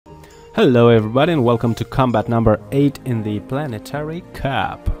Hello everybody and welcome to combat number 8 in the Planetary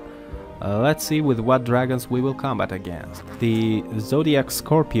Cup. Let's see with what dragons we will combat against. The Zodiac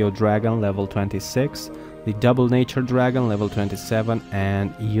Scorpio dragon level 26, the Double Nature dragon level 27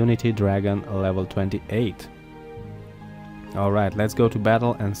 and Unity dragon level 28. Alright, let's go to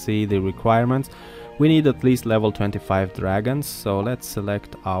battle and see the requirements. We need at least level 25 dragons, so let's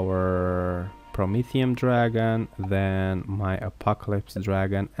select our Prometheum dragon, then my Apocalypse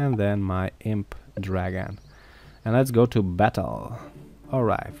dragon, and then my Imp dragon. And let's go to battle.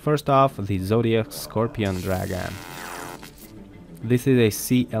 Alright, first off, the Zodiac Scorpion dragon. This is a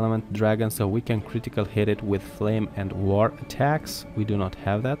sea element dragon, so we can critical hit it with flame and war attacks. We do not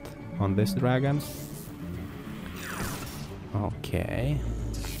have that on this dragon. Okay.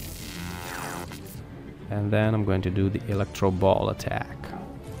 And then I'm going to do the Electro Ball attack.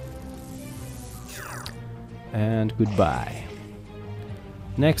 And goodbye.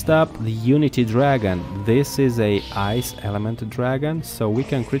 Next up, the Unity dragon. This is a ice element dragon, so we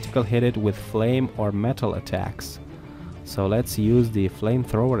can critical hit it with flame or metal attacks. So let's use the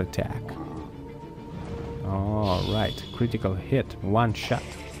flamethrower attack. Alright, critical hit, one shot.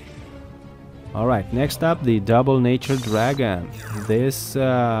 Alright, next up, the Double Nature dragon. This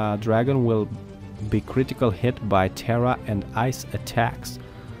dragon will be critical hit by terra and ice attacks.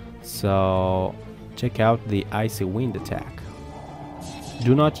 So check out the Icy Wind attack.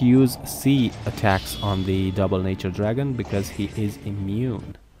 Do not use sea attacks on the Double Nature dragon because he is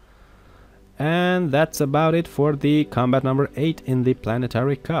immune. And that's about it for the combat number 8 in the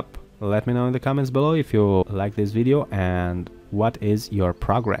Planetary Cup. Let me know in the comments below if you like this video and what is your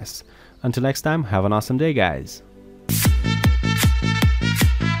progress. Until next time, have an awesome day, guys.